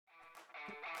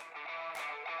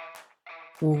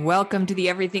Welcome to the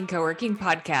Everything Coworking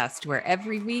podcast, where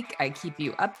every week I keep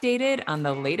you updated on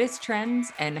the latest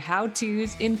trends and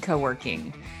how-tos in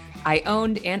coworking. I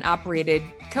owned and operated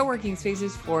coworking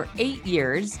spaces for 8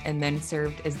 years and then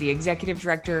served as the executive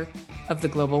director of the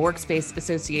Global Workspace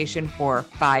Association for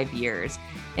 5 years.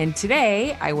 And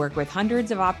today I work with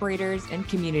hundreds of operators and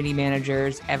community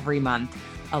managers every month,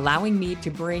 allowing me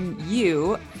to bring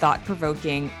you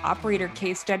thought-provoking operator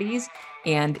case studies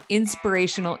and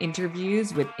inspirational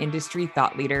interviews with industry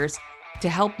thought leaders to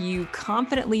help you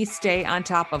confidently stay on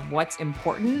top of what's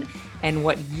important and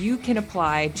what you can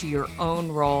apply to your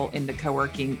own role in the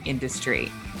coworking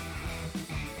industry.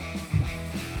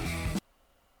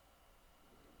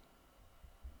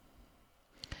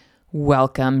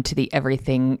 Welcome to the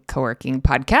Everything Coworking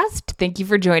podcast. Thank you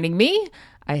for joining me.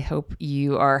 I hope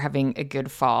you are having a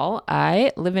good fall.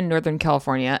 I live in Northern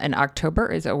California, and October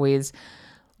is always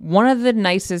one of the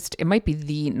nicest, it might be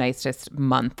the nicest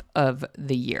month of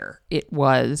the year. It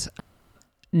was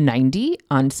 90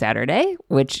 on Saturday,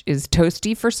 which is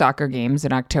toasty for soccer games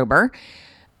in October.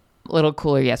 A little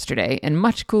cooler yesterday and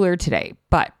much cooler today,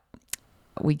 but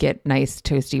we get nice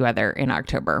toasty weather in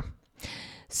October.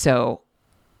 So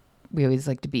we always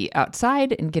like to be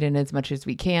outside and get in as much as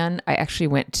we can. I actually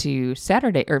went to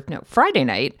Friday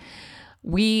night.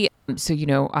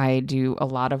 I do a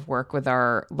lot of work with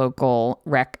our local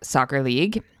rec soccer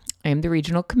league. I am the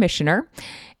regional commissioner,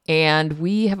 and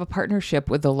we have a partnership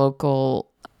with a local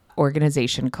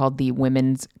organization called the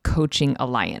Women's Coaching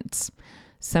Alliance.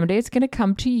 Someday it's going to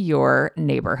come to your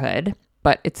neighborhood,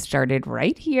 but it started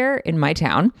right here in my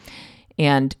town.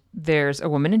 And there's a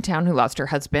woman in town who lost her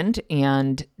husband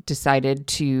and decided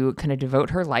to kind of devote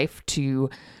her life to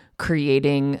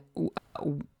creating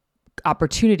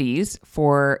opportunities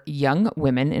for young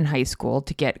women in high school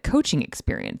to get coaching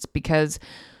experience, because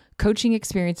coaching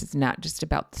experience is not just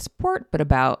about the sport, but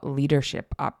about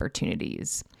leadership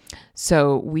opportunities.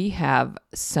 So we have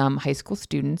some high school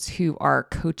students who are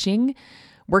coaching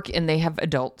work, and they have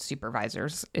adult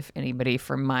supervisors. If anybody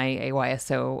from my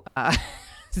AYSO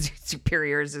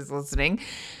superiors is listening,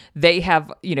 they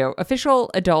have,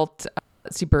 official adult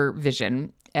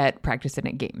supervision at practice and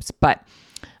at games, but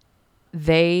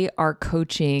they are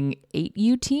coaching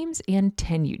 8U teams and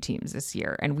 10U teams this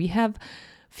year. And we have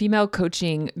female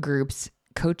coaching groups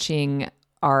coaching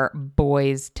our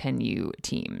boys 10U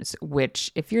teams,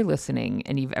 which if you're listening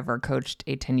and you've ever coached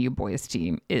a 10U boys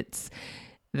team,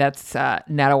 that's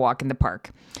not a walk in the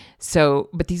park. So,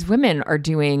 but these women are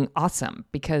doing awesome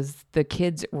because the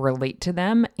kids relate to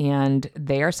them and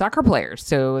they are soccer players.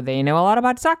 So they know a lot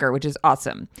about soccer, which is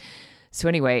awesome. So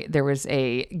anyway, there was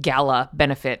a gala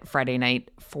benefit Friday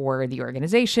night for the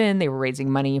organization. They were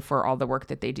raising money for all the work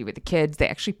that they do with the kids. They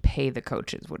actually pay the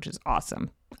coaches, which is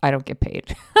awesome. I don't get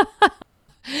paid.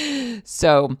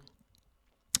 So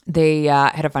they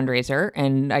had a fundraiser,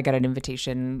 and I got an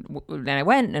invitation, and I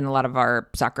went, and a lot of our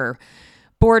soccer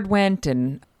board went,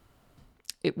 and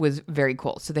it was very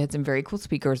cool. So they had some very cool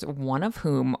speakers, one of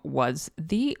whom was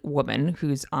the woman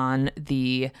who's on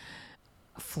the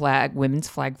women's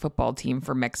flag football team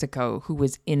for Mexico, who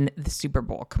was in the Super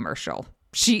Bowl commercial.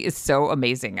 She is so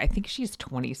amazing. I think she's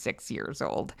 26 years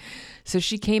old. So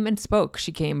she came and spoke.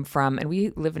 She came from, and we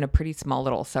live in a pretty small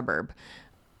little suburb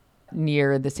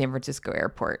near the San Francisco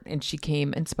airport. And she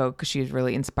came and spoke because she was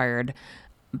really inspired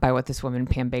by what this woman,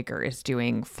 Pam Baker, is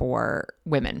doing for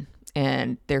women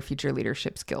and their future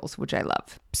leadership skills, which I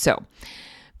love. So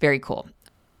very cool.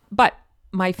 But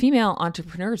my female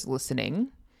entrepreneurs listening,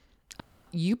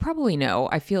 you probably know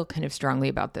I feel kind of strongly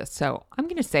about this. So I'm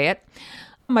going to say it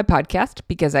on my podcast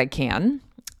because I can.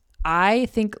 I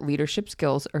think leadership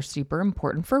skills are super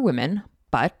important for women,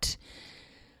 but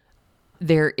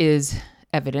there is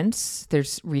evidence,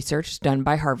 there's research done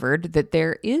by Harvard that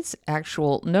there is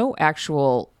no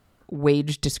actual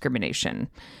wage discrimination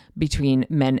between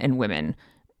men and women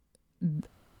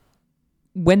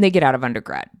when they get out of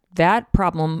undergrad. That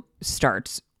problem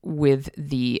starts with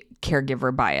the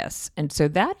caregiver bias. And so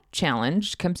that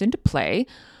challenge comes into play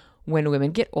when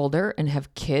women get older and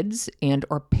have kids and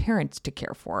or parents to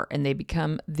care for, and they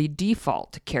become the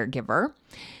default caregiver.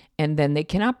 And then they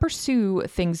cannot pursue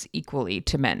things equally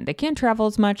to men. They can't travel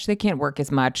as much. They can't work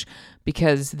as much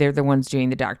because they're the ones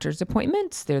doing the doctor's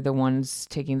appointments. They're the ones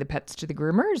taking the pets to the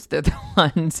groomers. They're the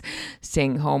ones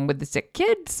staying home with the sick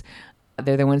kids.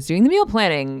 They're the ones doing the meal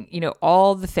planning,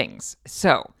 all the things.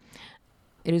 So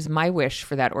it is my wish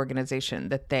for that organization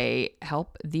that they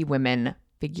help the women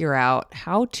figure out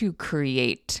how to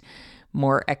create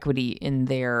more equity in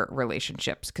their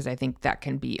relationships, because I think that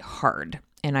can be hard.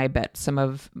 And I bet some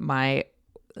of my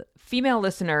female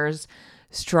listeners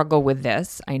struggle with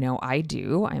this. I know I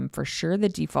do. I'm for sure the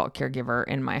default caregiver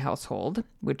in my household,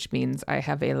 which means I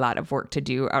have a lot of work to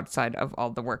do outside of all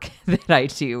the work that I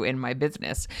do in my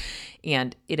business.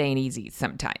 And it ain't easy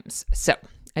sometimes. So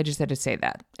I just had to say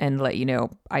that and let you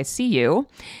know I see you.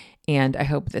 And I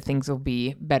hope that things will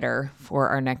be better for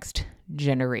our next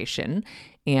generation.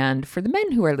 And for the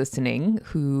men who are listening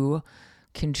who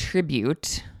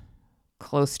contribute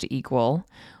close to equal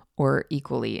or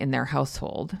equally in their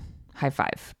household, high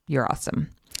five. You're awesome.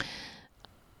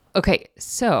 Okay,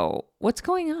 so what's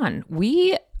going on?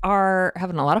 We are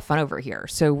having a lot of fun over here.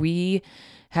 So we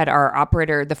had our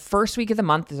operator, the first week of the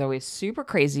month is always super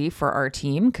crazy for our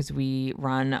team because we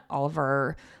run all of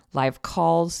our live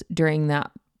calls during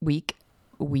that week.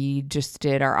 We just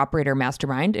did our operator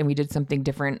mastermind and we did something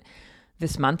different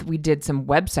this month. We did some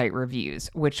website reviews,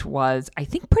 which was, I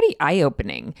think, pretty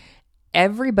eye-opening.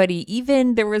 Everybody,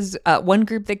 even there was one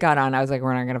group that got on, I was like,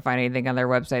 we're not going to find anything on their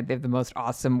website. They have the most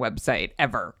awesome website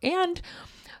ever. And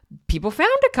people found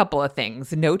a couple of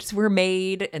things. Notes were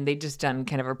made and they just done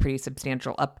kind of a pretty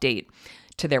substantial update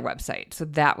to their website. So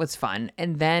that was fun.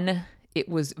 And then it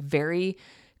was very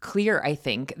clear, I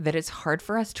think, that it's hard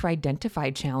for us to identify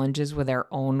challenges with our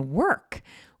own work.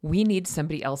 We need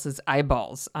somebody else's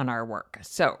eyeballs on our work.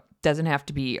 So it doesn't have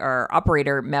to be our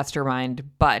operator mastermind,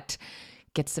 but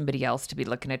get somebody else to be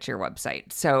looking at your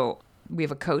website. So we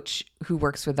have a coach who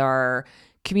works with our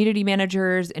community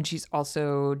managers, and she's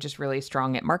also just really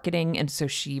strong at marketing. And so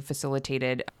she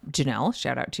facilitated Janelle,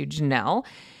 shout out to Janelle.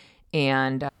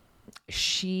 And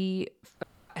she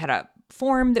had a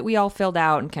form that we all filled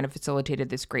out and kind of facilitated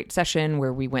this great session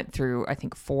where we went through, I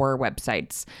think, 4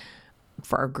 websites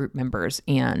for our group members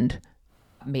and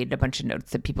made a bunch of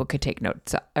notes that people could take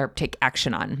notes or take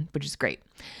action on, which is great.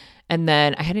 And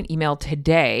then I had an email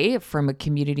today from a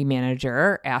community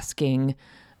manager asking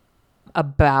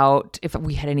about if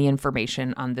we had any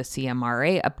information on the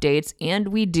CMRA updates. And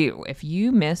we do. If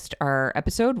you missed our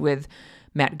episode with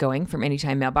Matt Going from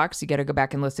Anytime Mailbox, you got to go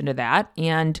back and listen to that.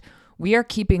 And we are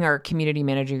keeping our Community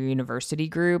Manager University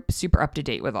group super up to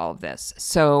date with all of this.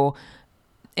 So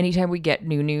anytime we get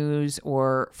new news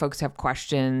or folks have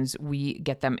questions, we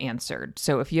get them answered.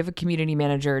 So if you have a community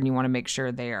manager and you want to make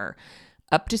sure they are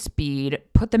up to speed,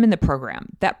 put them in the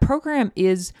program. That program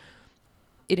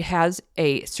it has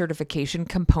a certification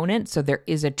component. So there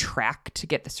is a track to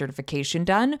get the certification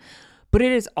done, but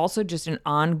it is also just an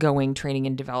ongoing training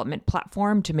and development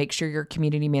platform to make sure your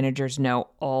community managers know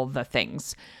all the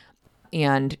things.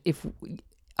 And if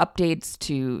updates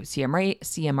to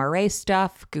CMRA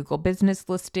stuff, Google business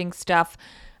listing stuff,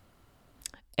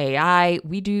 AI,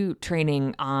 we do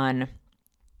training on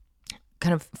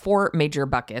kind of 4 major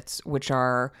buckets, which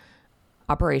are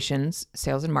operations,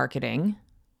 sales and marketing.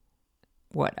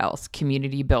 What else?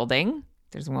 Community building.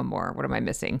 There's one more. What am I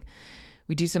missing?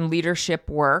 We do some leadership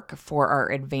work for our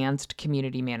advanced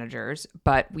community managers,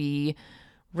 but we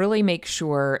really make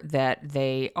sure that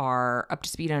they are up to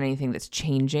speed on anything that's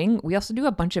changing. We also do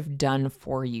a bunch of done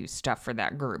for you stuff for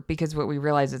that group because what we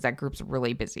realize is that group's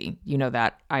really busy. You know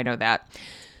that. I know that.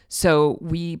 So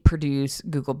we produce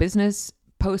Google business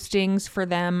postings for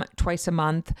them twice a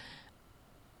month.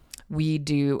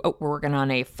 We're working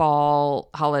on a fall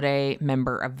holiday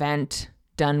member event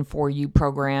done for you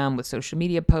program with social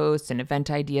media posts and event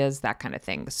ideas, that kind of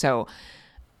thing. So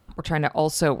we're trying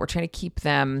to keep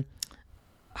them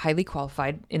highly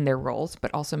qualified in their roles,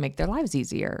 but also make their lives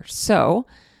easier. So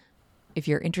if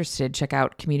you're interested, check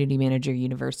out Community Manager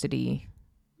University,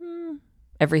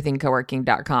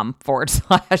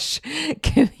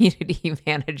 everythingcoworking.com/community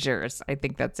managers. I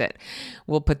think that's it.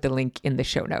 We'll put the link in the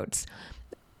show notes.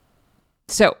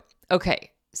 So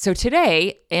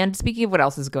today, and speaking of what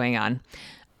else is going on,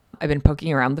 I've been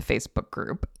poking around the Facebook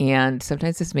group, and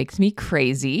sometimes this makes me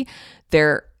crazy.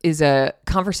 There is a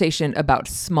conversation about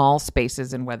small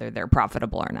spaces and whether they're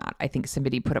profitable or not. I think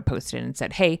somebody put a post in and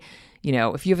said, hey,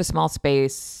 if you have a small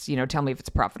space, tell me if it's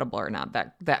profitable or not.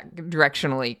 That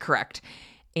directionally correct.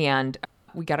 And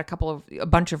we got a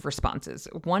bunch of responses.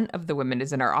 One of the women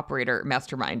is in our operator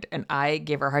mastermind, and I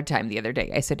gave her a hard time the other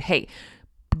day. I said, hey,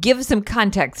 give some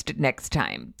context next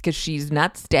time because she's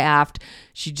not staffed.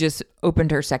 She just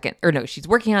opened her she's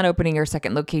working on opening her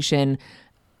second location,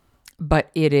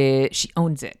 but she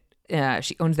owns it.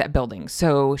 She owns that building.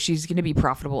 So she's going to be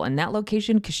profitable in that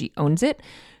location because she owns it.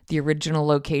 The original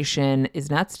location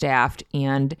is not staffed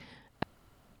and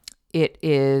it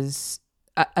is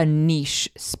a niche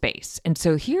space. And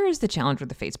so here is the challenge with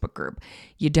the Facebook group.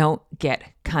 You don't get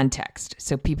context.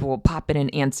 So people will pop in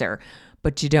and answer,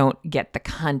 but you don't get the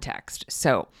context.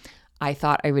 So I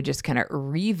thought I would just kind of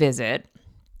revisit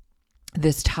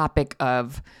this topic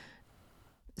of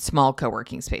small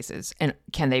co-working spaces, and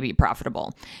can they be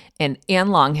profitable? And Ann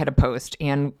Long had a post.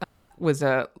 Ann was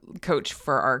a coach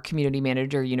for our community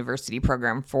manager university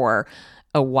program for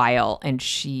a while, and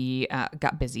she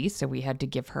got busy, so we had to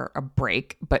give her a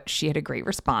break. But she had a great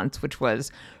response, which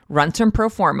was run some pro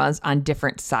formas on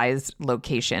different size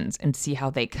locations and see how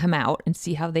they come out and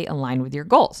see how they align with your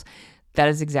goals. That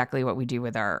is exactly what we do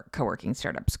with our co-working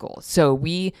startup school. So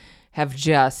we have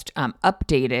just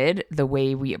updated the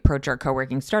way we approach our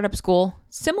co-working startup school.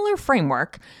 Similar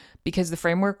framework, because the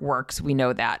framework works, we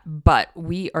know that, but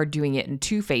we are doing it in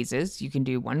 2 phases. You can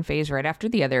do one phase right after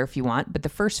the other if you want, but the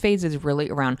first phase is really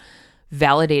around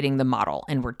validating the model,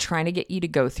 and we're trying to get you to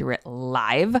go through it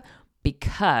live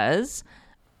because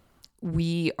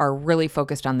we are really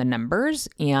focused on the numbers,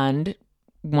 and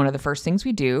one of the first things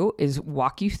we do is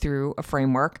walk you through a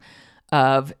framework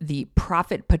of the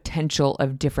profit potential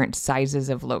of different sizes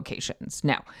of locations.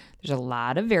 Now, there's a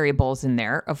lot of variables in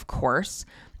there, of course.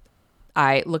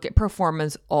 I look at pro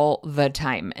formas all the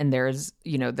time, and there's,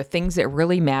 the things that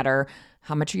really matter.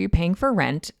 How much are you paying for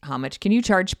rent? How much can you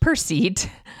charge per seat?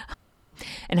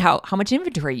 And how much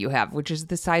inventory you have, which is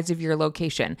the size of your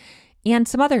location. And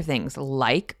some other things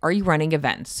like, are you running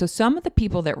events? So some of the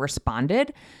people that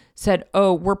responded said,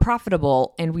 oh, we're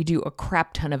profitable and we do a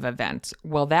crap ton of events.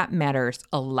 Well, that matters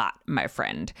a lot, my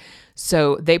friend.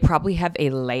 So they probably have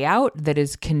a layout that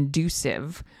is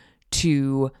conducive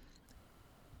to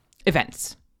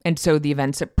events. And so the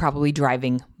events are probably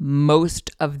driving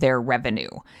most of their revenue.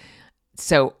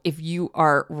 So if you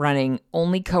are running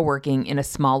only co-working in a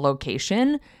small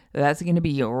location, that's going to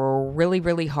be really,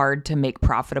 really hard to make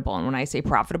profitable. And when I say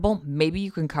profitable, maybe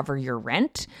you can cover your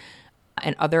rent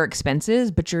and other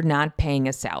expenses, but you're not paying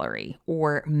a salary.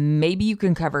 Or maybe you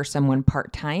can cover someone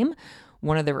part-time.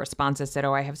 One of the responses said,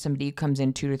 oh, I have somebody who comes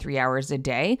in 2 to 3 hours a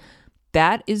day.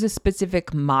 That is a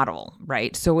specific model,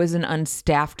 right? So is an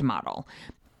unstaffed model.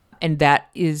 And that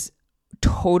is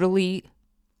totally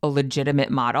a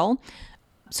legitimate model.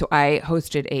 So I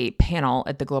hosted a panel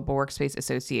at the Global Workspace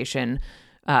Association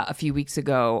a few weeks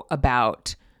ago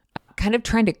about kind of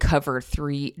trying to cover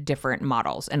 3 different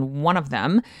models. And one of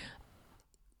them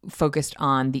focused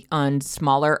on the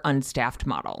smaller unstaffed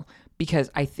model, because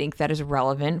I think that is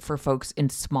relevant for folks in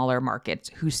smaller markets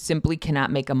who simply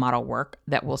cannot make a model work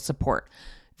that will support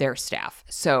their staff.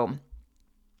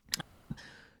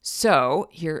 So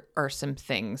here are some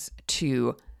things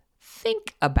to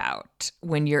think about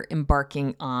when you're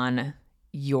embarking on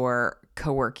your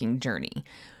co-working journey.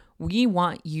 We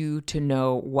want you to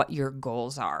know what your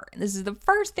goals are. And this is the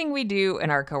first thing we do in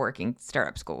our co-working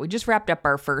startup school. We just wrapped up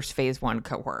our first phase 1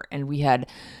 cohort, and we had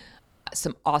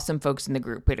some awesome folks in the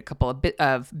group. We had a couple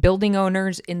of building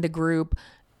owners in the group.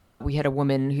 We had a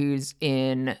woman who's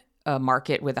in a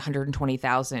market with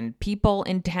 120,000 people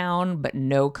in town, but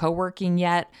no co-working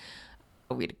yet.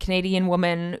 We had a Canadian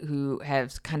woman who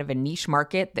has kind of a niche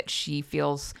market that she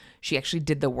feels she actually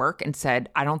did the work and said,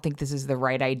 I don't think this is the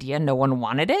right idea. No one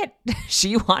wanted it.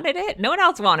 She wanted it. No one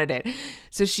else wanted it.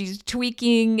 So she's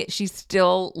tweaking. She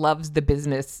still loves the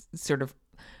business, sort of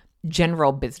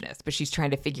general business, but she's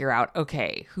trying to figure out,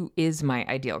 okay, who is my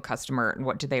ideal customer and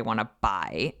what do they want to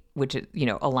buy, which is,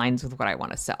 aligns with what I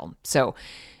want to sell. So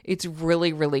it's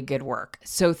really, really good work.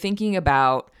 So thinking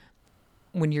about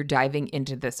when you're diving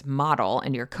into this model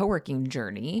and your co-working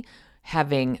journey,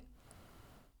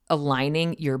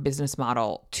 aligning your business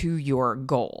model to your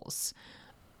goals.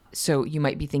 So you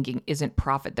might be thinking, isn't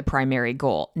profit the primary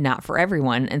goal? Not for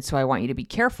everyone. And so I want you to be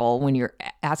careful when you're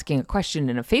asking a question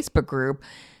in a Facebook group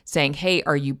saying, hey,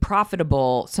 are you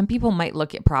profitable? Some people might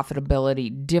look at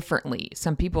profitability differently.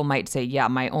 Some people might say, yeah,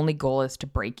 my only goal is to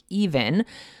break even,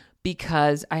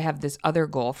 because I have this other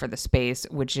goal for the space,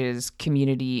 which is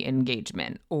community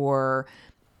engagement, or,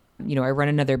 I run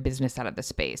another business out of the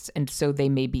space. And so they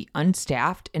may be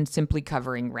unstaffed and simply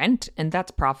covering rent, and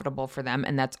that's profitable for them,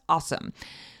 and that's awesome.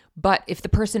 But if the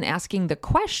person asking the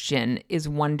question is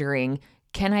wondering,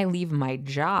 can I leave my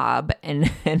job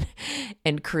and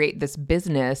create this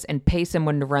business and pay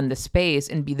someone to run the space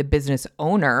and be the business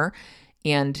owner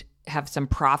and have some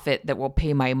profit that will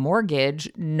pay my mortgage?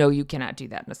 No, you cannot do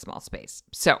that in a small space.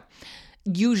 So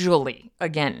usually,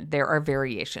 again, there are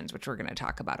variations, which we're going to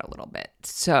talk about a little bit.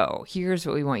 So here's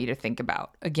what we want you to think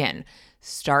about. Again,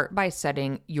 start by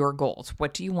setting your goals.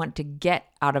 What do you want to get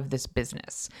out of this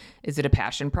business? Is it a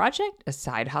passion project, a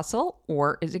side hustle,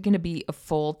 or is it going to be a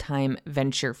full-time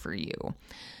venture for you?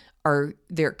 Are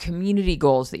there community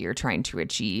goals that you're trying to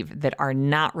achieve that are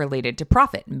not related to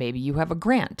profit? Maybe you have a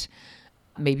grant.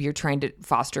 Maybe you're trying to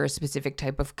foster a specific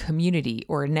type of community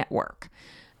or a network.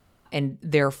 And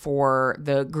therefore,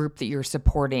 the group that you're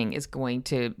supporting is going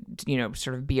to,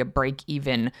 sort of be a break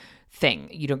even thing.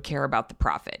 You don't care about the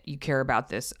profit. You care about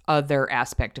this other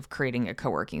aspect of creating a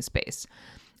co-working space.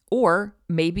 Or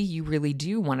maybe you really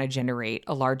do want to generate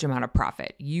a large amount of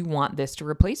profit. You want this to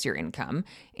replace your income,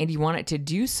 and you want it to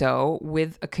do so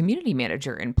with a community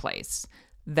manager in place.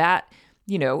 That,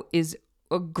 is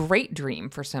a great dream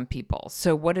for some people.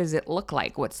 So what does it look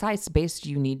like? What size space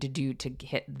do you need to do to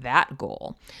hit that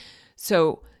goal?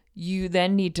 So you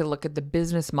then need to look at the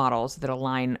business models that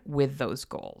align with those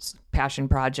goals. Passion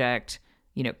project,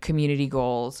 community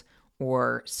goals,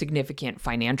 or significant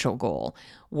financial goal.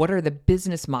 What are the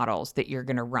business models that you're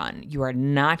going to run? You are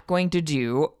not going to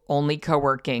do only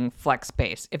co-working flex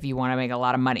space if you want to make a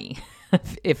lot of money.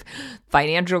 If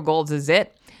financial goals is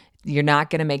it, you're not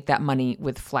going to make that money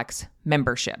with flex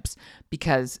memberships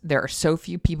because there are so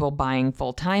few people buying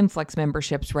full-time flex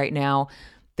memberships right now.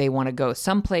 They want to go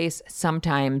someplace.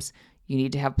 Sometimes you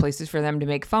need to have places for them to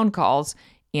make phone calls,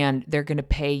 and they're going to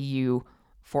pay you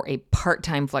for a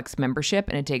part-time flex membership,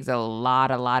 and it takes a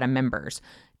lot of members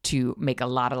to make a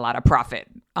lot of profit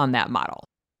on that model.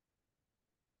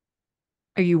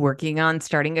 Are you working on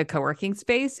starting a co-working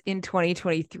space in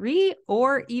 2023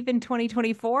 or even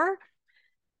 2024?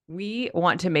 We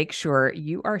want to make sure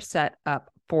you are set up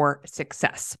for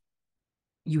success.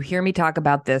 You hear me talk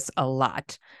about this a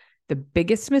lot. The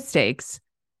biggest mistakes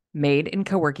made in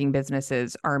co-working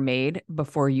businesses are made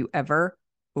before you ever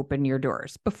open your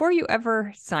doors, before you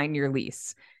ever sign your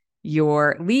lease,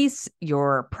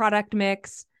 your product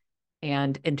mix,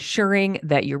 and ensuring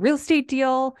that your real estate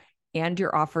deal and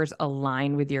your offers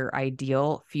align with your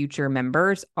ideal future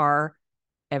members are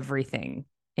everything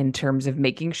in terms of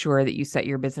making sure that you set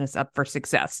your business up for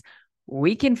success.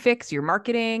 We can fix your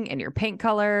marketing and your paint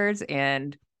colors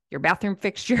and your bathroom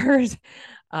fixtures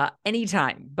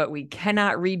anytime, but we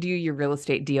cannot redo your real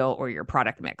estate deal or your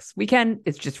product mix. We can,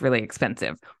 it's just really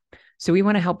expensive. So we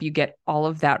want to help you get all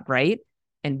of that right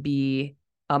and be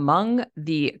among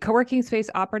the co-working space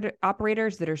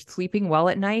operators that are sleeping well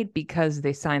at night because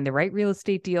they signed the right real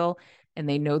estate deal and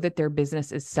they know that their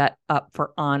business is set up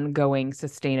for ongoing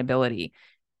sustainability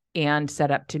and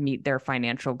set up to meet their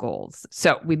financial goals.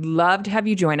 So we'd love to have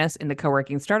you join us in the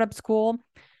Co-working Startup School.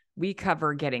 We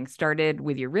cover getting started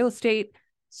with your real estate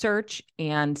search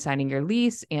and signing your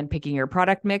lease and picking your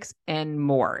product mix and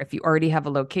more. If you already have a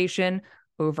location,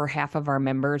 over half of our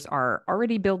members are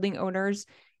already building owners.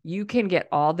 You can get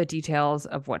all the details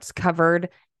of what's covered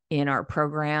in our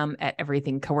program at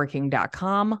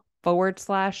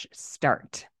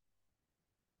everythingcoworking.com/start.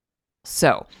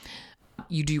 So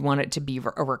you do want it to be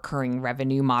a recurring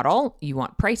revenue model. You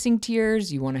want pricing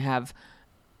tiers. You want to have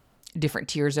different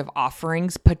tiers of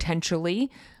offerings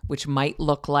potentially, which might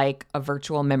look like a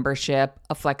virtual membership,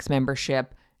 a flex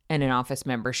membership, and an office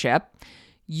membership.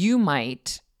 You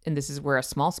might, and this is where a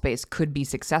small space could be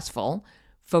successful,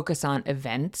 focus on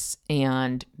events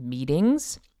and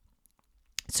meetings.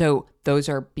 So those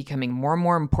are becoming more and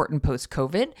more important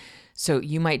post-COVID. So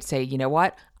you might say, you know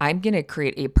what? I'm going to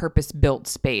create a purpose-built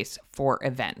space for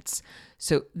events.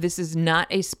 So this is not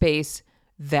a space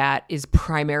that is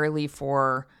primarily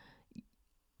for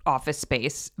office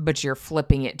space, but you're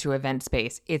flipping it to event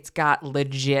space. It's got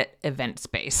legit event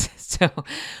space. So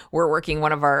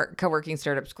one of our co-working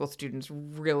startup school students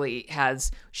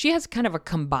she has kind of a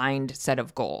combined set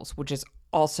of goals, which is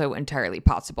also entirely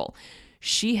possible.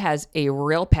 She has a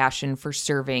real passion for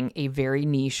serving a very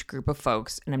niche group of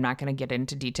folks, and I'm not going to get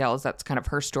into details. That's kind of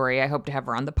her story. I hope to have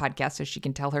her on the podcast so she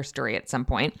can tell her story at some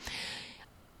point.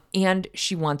 And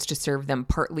she wants to serve them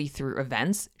partly through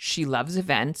events. She loves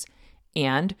events.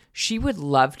 And she would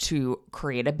love to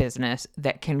create a business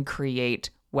that can create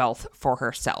wealth for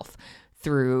herself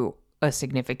through a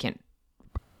significant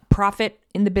profit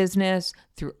in the business,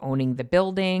 through owning the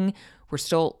building. We're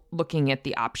still looking at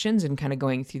the options and kind of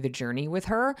going through the journey with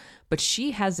her, but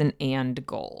she has an and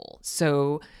goal.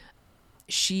 So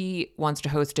she wants to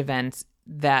host events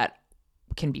that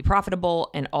can be profitable,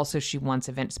 and also she wants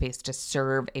event space to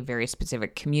serve a very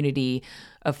specific community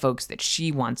of folks that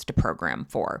she wants to program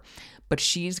for. But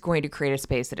she's going to create a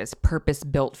space that is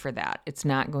purpose-built for that. It's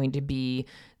not going to be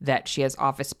that she has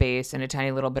office space and a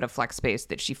tiny little bit of flex space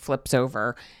that she flips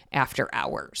over after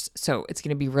hours. So it's going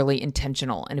to be really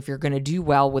intentional. And if you're going to do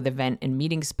well with event and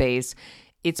meeting space,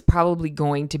 it's probably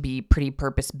going to be pretty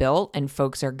purpose-built, and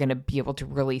folks are going to be able to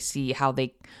really see how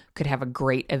they could have a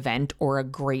great event or a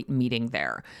great meeting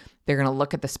there. They're going to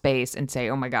look at the space and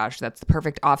say, oh my gosh, that's the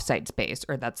perfect offsite space,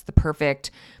 or that's the perfect,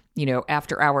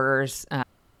 after hours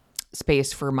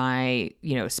space for my,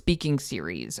 speaking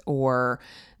series, or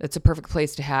that's a perfect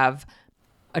place to have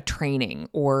a training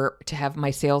or to have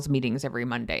my sales meetings every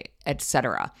Monday,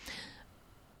 etc.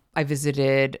 I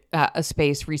visited a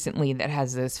space recently that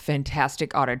has this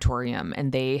fantastic auditorium,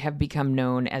 and they have become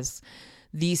known as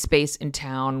the space in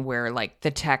town where like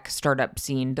the tech startup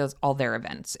scene does all their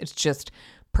events. It's just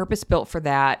purpose built for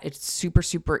that. It's super,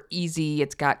 super easy.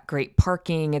 It's got great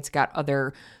parking. It's got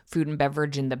other food and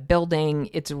beverage in the building.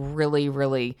 It's really,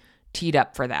 really teed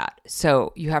up for that.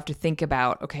 So you have to think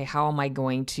about, okay, how am I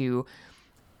going to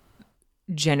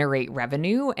generate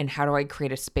revenue and how do I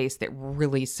create a space that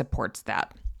really supports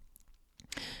that?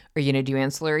 Are you going to do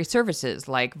ancillary services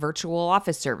like virtual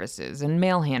office services and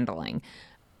mail handling?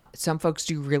 Some folks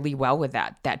do really well with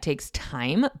that. That takes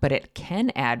time, but it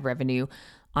can add revenue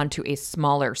onto a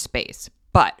smaller space.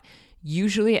 But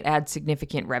usually it adds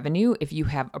significant revenue if you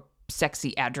have a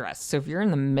sexy address. So if you're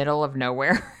in the middle of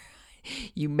nowhere,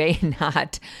 you may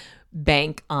not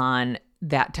bank on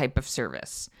that type of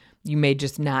service. You may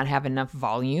just not have enough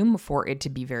volume for it to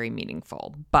be very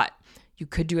meaningful. But you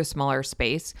could do a smaller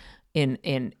space in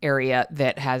an area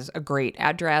that has a great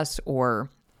address or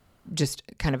just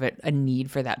kind of a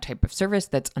need for that type of service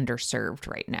that's underserved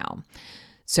right now.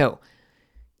 So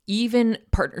even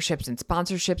partnerships and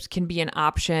sponsorships can be an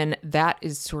option. That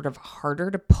is sort of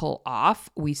harder to pull off.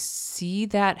 We see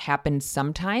that happen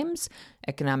sometimes.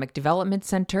 Economic development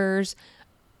centers.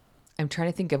 I'm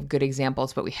trying to think of good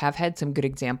examples, but we have had some good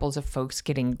examples of folks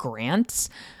getting grants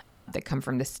that come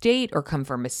from the state or come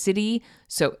from a city.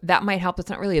 So that might help. It's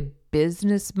not really a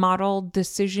business model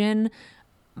decision,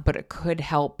 but it could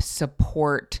help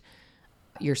support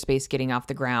your space getting off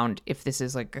the ground if this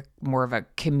is like more of a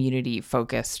community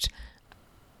focused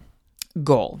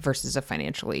goal versus a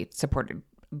financially supported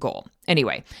goal.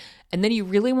 Anyway, and then you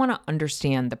really want to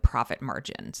understand the profit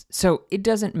margins. So it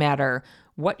doesn't matter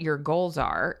what your goals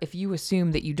are. If you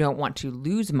assume that you don't want to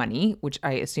lose money, which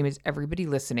I assume is everybody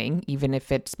listening, even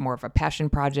if it's more of a passion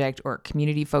project or a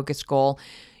community focused goal,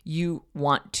 you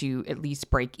want to at least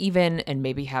break even and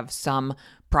maybe have some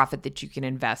profit that you can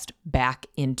invest back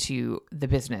into the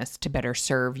business to better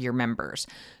serve your members.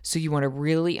 So you want to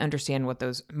really understand what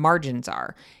those margins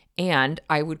are. And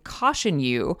I would caution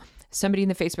you, somebody in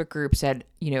the Facebook group said,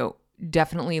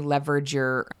 definitely leverage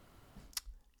your,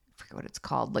 I forget what it's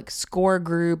called, like SCORE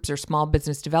groups or small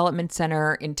business development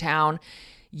center in town.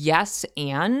 Yes,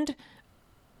 and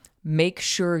make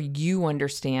sure you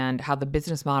understand how the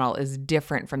business model is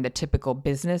different from the typical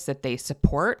business that they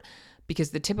support,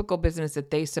 because the typical business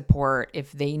that they support,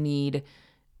 if they need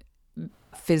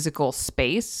physical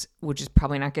space, which is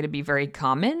probably not going to be very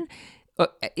common,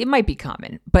 it might be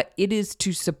common, but it is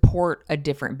to support a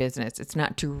different business. It's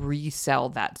not to resell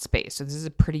that space. So this is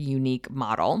a pretty unique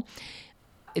model.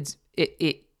 It's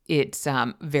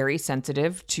very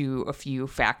sensitive to a few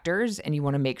factors, and you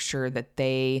want to make sure that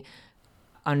they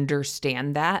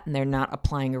understand that and they're not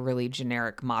applying a really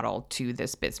generic model to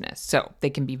this business. So they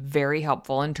can be very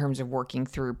helpful in terms of working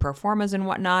through pro formas and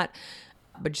whatnot,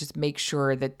 but just make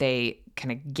sure that they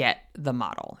kind of get the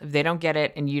model. If they don't get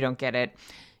it and you don't get it,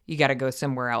 you got to go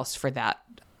somewhere else for that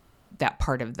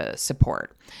part of the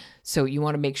support. So you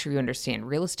want to make sure you understand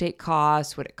real estate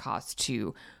costs, what it costs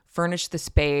to furnish the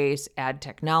space, add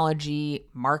technology,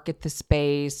 market the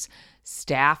space,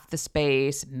 staff the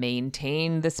space,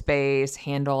 maintain the space,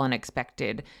 handle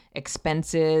unexpected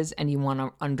expenses, and you want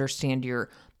to understand your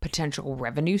potential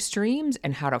revenue streams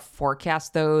and how to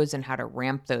forecast those and how to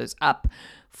ramp those up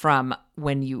from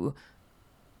when you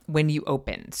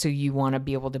open. So you want to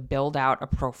be able to build out a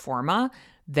pro forma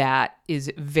that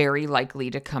is very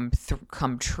likely to come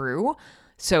true.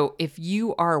 So if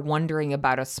you are wondering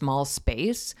about a small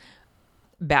space,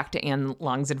 back to Ann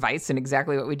Long's advice and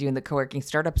exactly what we do in the Coworking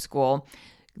Startup School,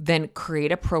 then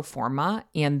create a pro forma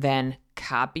and then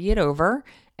copy it over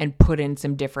and put in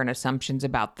some different assumptions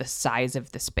about the size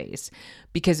of the space.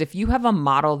 Because if you have a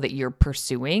model that you're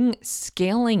pursuing,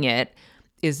 scaling it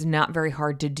is not very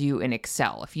hard to do in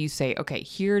Excel. If you say, okay,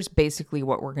 here's basically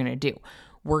what we're going to do.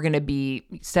 We're going to be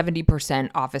 70%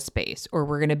 office space, or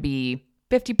we're going to be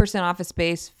 50% office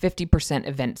space, 50%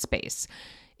 event space.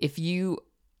 If you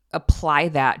apply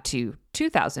that to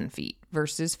 2,000 feet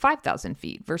versus 5,000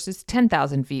 feet versus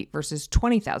 10,000 feet versus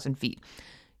 20,000 feet,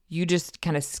 you just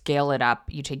kind of scale it up.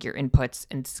 You take your inputs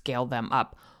and scale them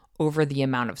up over the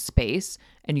amount of space,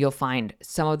 and you'll find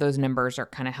some of those numbers are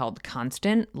kind of held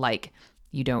constant, like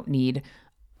you don't need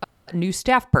a new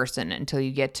staff person until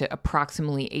you get to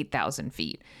approximately 8,000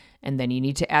 feet. And then you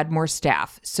need to add more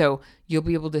staff. So you'll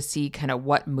be able to see kind of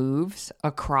what moves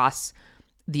across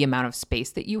the amount of space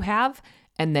that you have,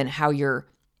 and then how your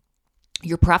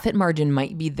profit margin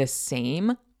might be the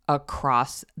same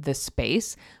across the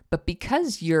space. But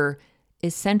because you're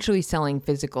essentially selling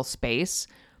physical space,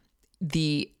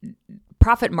 the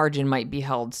profit margin might be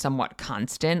held somewhat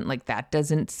constant, like that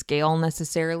doesn't scale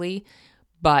necessarily,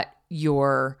 but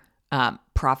your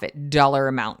profit dollar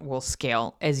amount will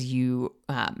scale as you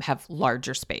have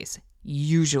larger space,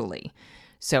 usually.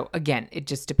 So again, it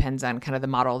just depends on kind of the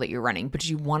model that you're running, but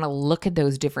you want to look at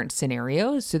those different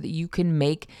scenarios so that you can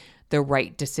make the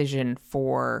right decision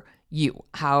for you.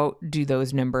 How do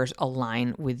those numbers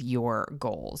align with your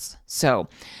goals? So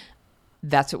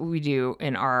that's what we do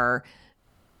in our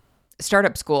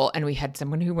startup school. And we had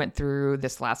someone who went through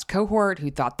this last cohort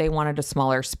who thought they wanted a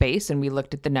smaller space. And we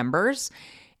looked at the numbers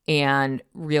and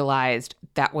realized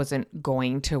that wasn't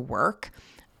going to work.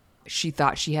 She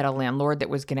thought she had a landlord that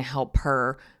was going to help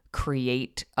her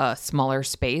create a smaller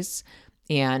space,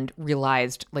 and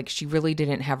realized like she really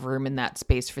didn't have room in that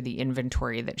space for the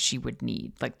inventory that she would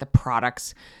need, like the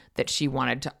products that she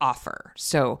wanted to offer.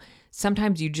 So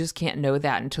sometimes you just can't know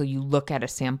that until you look at a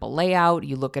sample layout,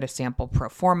 you look at a sample pro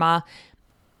forma,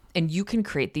 and you can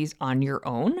create these on your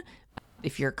own.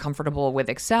 If you're comfortable with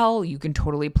Excel, you can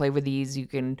totally play with these. You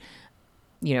can,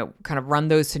 kind of run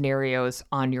those scenarios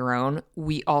on your own.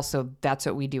 That's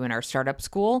what we do in our startup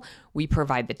school. We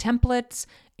provide the templates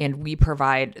and we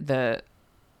provide the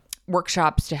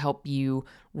workshops to help you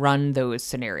run those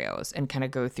scenarios and kind of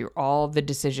go through all the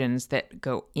decisions that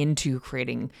go into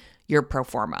creating your pro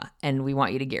forma. And we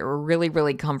want you to get really,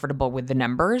 really comfortable with the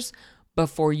numbers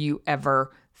before you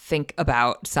ever think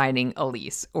about signing a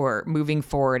lease or moving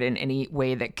forward in any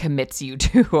way that commits you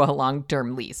to a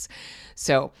long-term lease.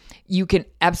 So you can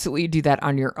absolutely do that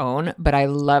on your own, but I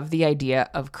love the idea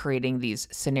of creating these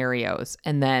scenarios.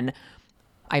 And then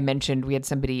I mentioned we had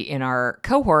somebody in our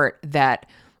cohort that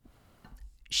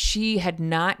she had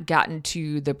not gotten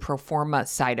to the pro forma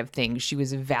side of things. She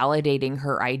was validating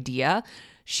her idea.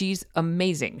 She's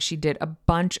amazing. She did a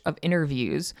bunch of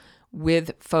interviews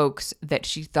with folks that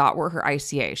she thought were her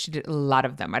ICA. She did a lot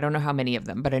of them. I don't know how many of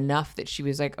them, but enough that she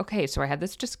was like, okay, so I had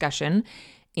this discussion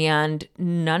and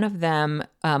none of them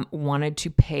wanted to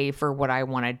pay for what I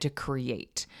wanted to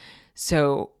create.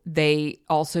 So they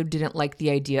also didn't like the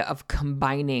idea of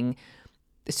combining.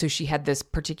 So she had this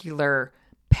particular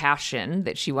passion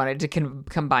that she wanted to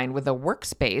combine with a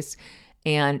workspace.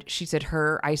 And she said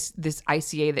this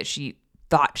ICA that she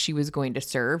thought she was going to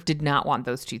serve did not want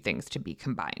those two things to be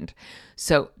combined.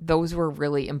 So those were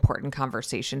really important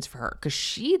conversations for her because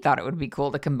she thought it would be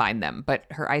cool to combine them, but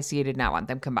her ICA did not want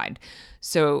them combined.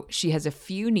 So she has a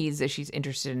few needs that she's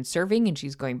interested in serving, and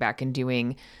she's going back and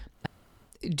doing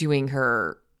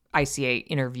her ICA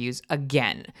interviews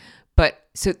again. But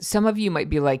so some of you might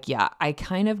be like, yeah, I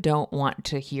kind of don't want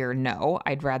to hear no.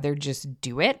 I'd rather just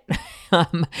do it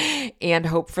and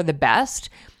hope for the best.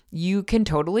 You can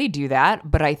totally do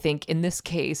that. But I think in this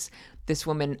case, this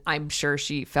woman, I'm sure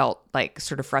she felt like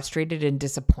sort of frustrated and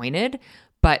disappointed,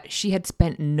 but she had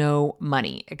spent no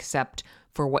money except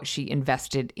for what she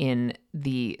invested in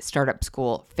the startup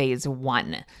school phase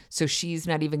 1. So she's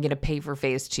not even going to pay for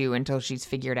phase 2 until she's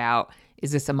figured out,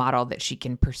 is this a model that she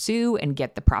can pursue and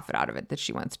get the profit out of it that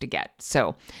she wants to get?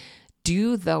 So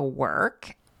do the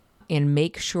work and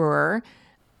make sure,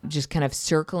 just kind of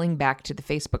circling back to the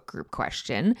Facebook group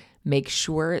question, make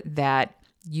sure that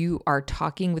you are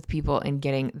talking with people and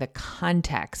getting the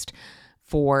context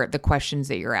for the questions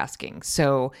that you're asking.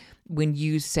 So when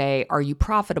you say, are you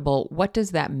profitable? What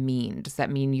does that mean? Does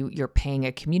that mean you're paying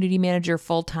a community manager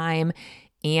full-time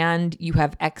and you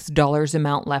have X dollars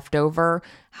amount left over?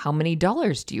 How many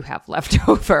dollars do you have left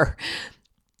over?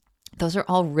 Those are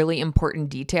all really important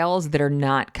details that are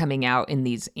not coming out in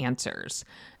these answers.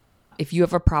 If you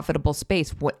have a profitable space,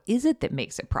 what is it that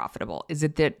makes it profitable? Is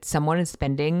it that someone is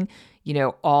spending,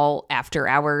 all after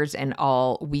hours and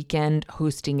all weekend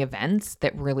hosting events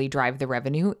that really drive the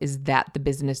revenue? Is that the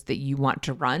business that you want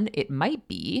to run? It might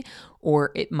be,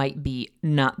 or it might be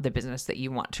not the business that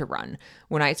you want to run.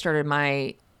 When I started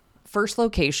my first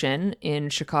location in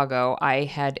Chicago, I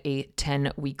had a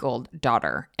 10-week-old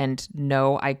daughter, and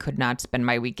no, I could not spend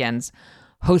my weekends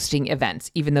hosting events,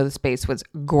 even though the space was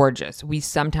gorgeous. We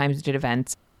sometimes did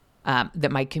events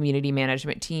that my community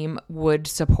management team would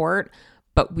support,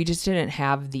 but we just didn't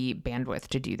have the bandwidth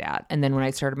to do that. And then when I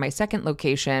started my second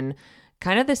location,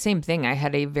 kind of the same thing. I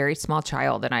had a very small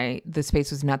child and the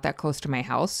space was not that close to my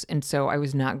house. And so I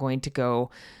was not going to go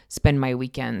spend my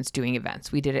weekends doing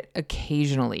events. We did it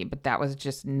occasionally, but that was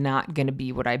just not going to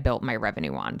be what I built my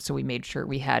revenue on. So we made sure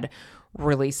we had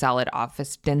really solid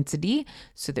office density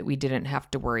so that we didn't have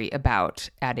to worry about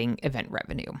adding event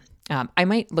revenue. I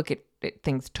might look at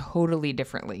things totally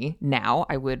differently now.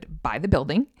 I would buy the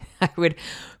building. I would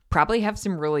probably have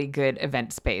some really good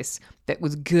event space that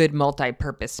was good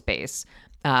multi-purpose space.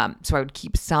 So I would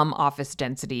keep some office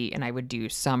density and I would do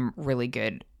some really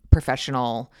good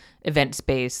professional event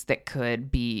space that could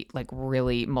be like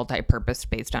really multi-purpose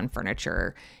based on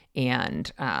furniture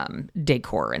and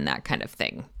decor and that kind of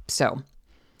thing. So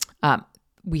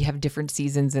we have different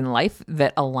seasons in life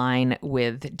that align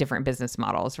with different business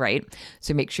models, right?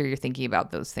 So make sure you're thinking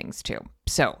about those things too.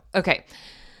 So, okay.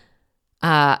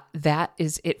 That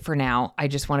is it for now. I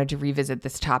just wanted to revisit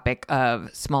this topic of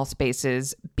small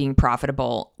spaces being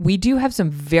profitable. We do have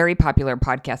some very popular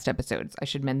podcast episodes. I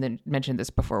should mention this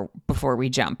before we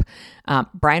jump.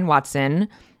 Brian Watson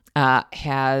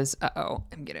has, I'm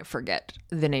going to forget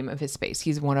the name of his space.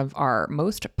 He's one of our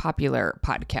most popular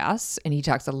podcasts, and he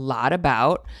talks a lot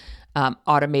about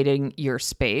automating your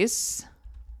space.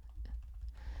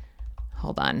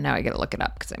 Hold on. Now I got to look it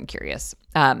up because I'm curious.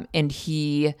 And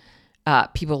he...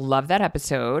 people love that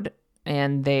episode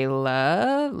and they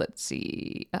love, let's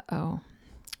see.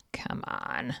 Come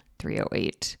on.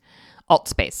 308 Alt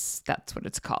Space. That's what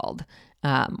it's called.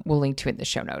 We'll link to it in the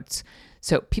show notes.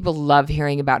 So people love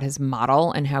hearing about his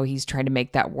model and how he's trying to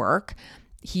make that work.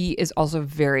 He is also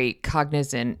very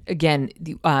cognizant. Again,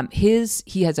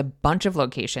 he has a bunch of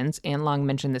locations. Anne Long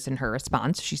mentioned this in her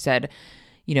response. She said,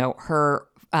 her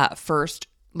first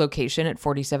location at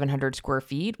 4,700 square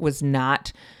feet was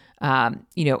not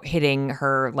hitting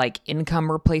her like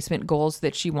income replacement goals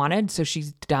that she wanted. So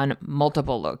she's done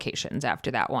multiple locations after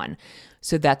that one.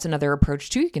 So that's another approach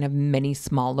too. You can have many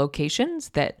small locations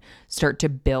that start to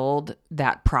build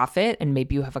that profit. And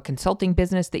maybe you have a consulting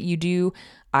business that you do.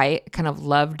 I kind of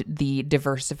loved the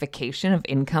diversification of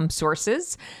income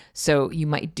sources. So you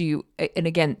might do, and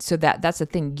again, so that's the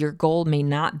thing. Your goal may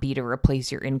not be to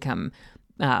replace your income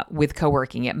with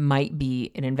co-working. It might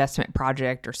be an investment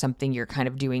project or something you're kind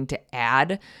of doing to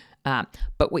add.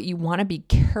 But what you want to be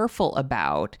careful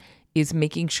about is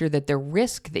making sure that the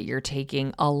risk that you're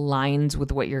taking aligns with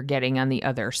what you're getting on the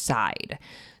other side.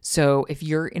 So if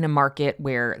you're in a market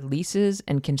where leases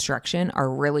and construction are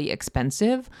really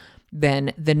expensive,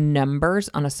 then the numbers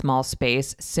on a small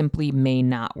space simply may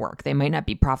not work. They might not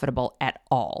be profitable at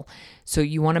all. So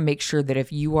you want to make sure that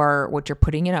if you are, what you're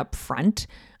putting in up front,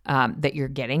 that you're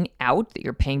getting out, that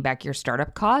you're paying back your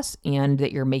startup costs, and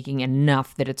that you're making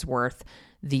enough that it's worth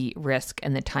the risk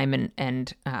and the time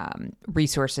and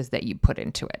resources that you put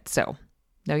into it. So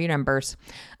know your numbers.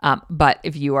 But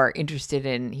if you are interested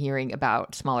in hearing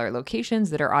about smaller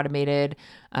locations that are automated,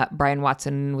 Brian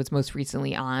Watson was most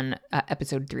recently on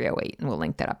episode 308, and we'll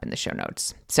link that up in the show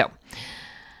notes. So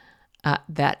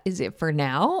that is it for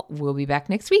now. We'll be back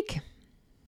next week.